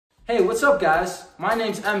Hey, what's up guys? My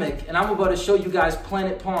name's Emick and I'm about to show you guys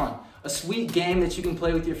Planet Pong, a sweet game that you can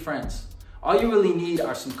play with your friends. All you really need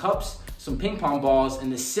are some cups, some ping pong balls, and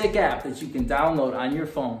this sick app that you can download on your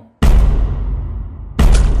phone.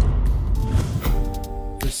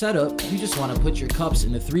 For setup, you just want to put your cups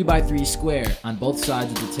in a 3x3 square on both sides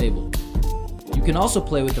of the table. You can also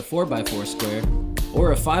play with a 4x4 square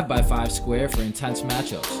or a 5x5 square for intense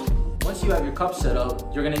matchups. Once you have your cups set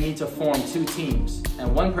up, you're going to need to form two teams,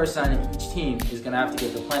 and one person on each team is going to have to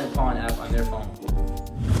get the Planet Pong app on their phone.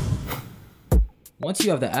 Once you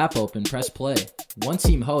have the app open, press play. One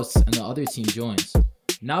team hosts and the other team joins.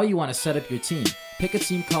 Now you want to set up your team. Pick a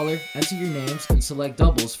team color, enter your names, and select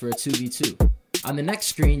doubles for a 2v2. On the next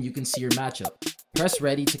screen, you can see your matchup. Press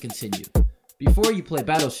ready to continue. Before you play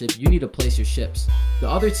Battleship, you need to place your ships. The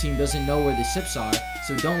other team doesn't know where the ships are,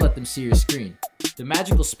 so don't let them see your screen. The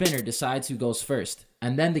magical spinner decides who goes first,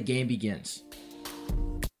 and then the game begins.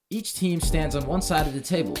 Each team stands on one side of the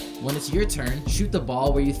table. When it's your turn, shoot the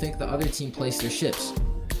ball where you think the other team placed their ships.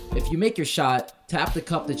 If you make your shot, tap the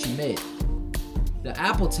cup that you made. The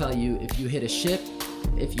app will tell you if you hit a ship,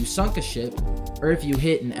 if you sunk a ship, or if you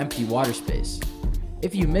hit an empty water space.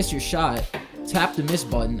 If you miss your shot, tap the miss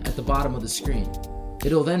button at the bottom of the screen.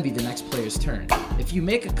 It'll then be the next player's turn. If you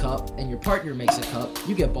make a cup and your partner makes a cup,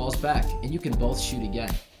 you get balls back and you can both shoot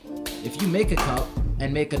again. If you make a cup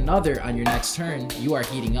and make another on your next turn, you are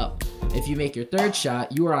heating up. If you make your third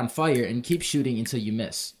shot, you are on fire and keep shooting until you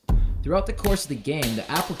miss. Throughout the course of the game, the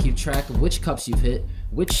app will keep track of which cups you've hit,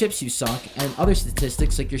 which ships you sunk, and other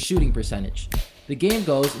statistics like your shooting percentage. The game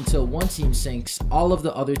goes until one team sinks all of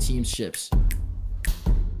the other team's ships.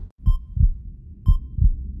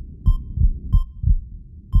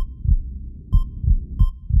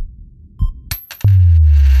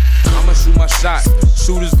 Shoot my shot,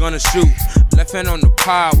 shooters gonna shoot. Left hand on the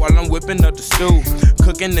pot while I'm whipping up the stew.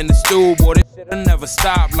 Cooking in the stew, boy, this shit'll never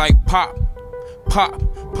stop. Like pop, pop,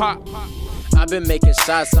 pop, pop. I've been making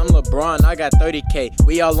shots, I'm LeBron, I got 30K.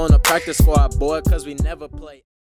 We all on the practice squad, boy, cause we never play.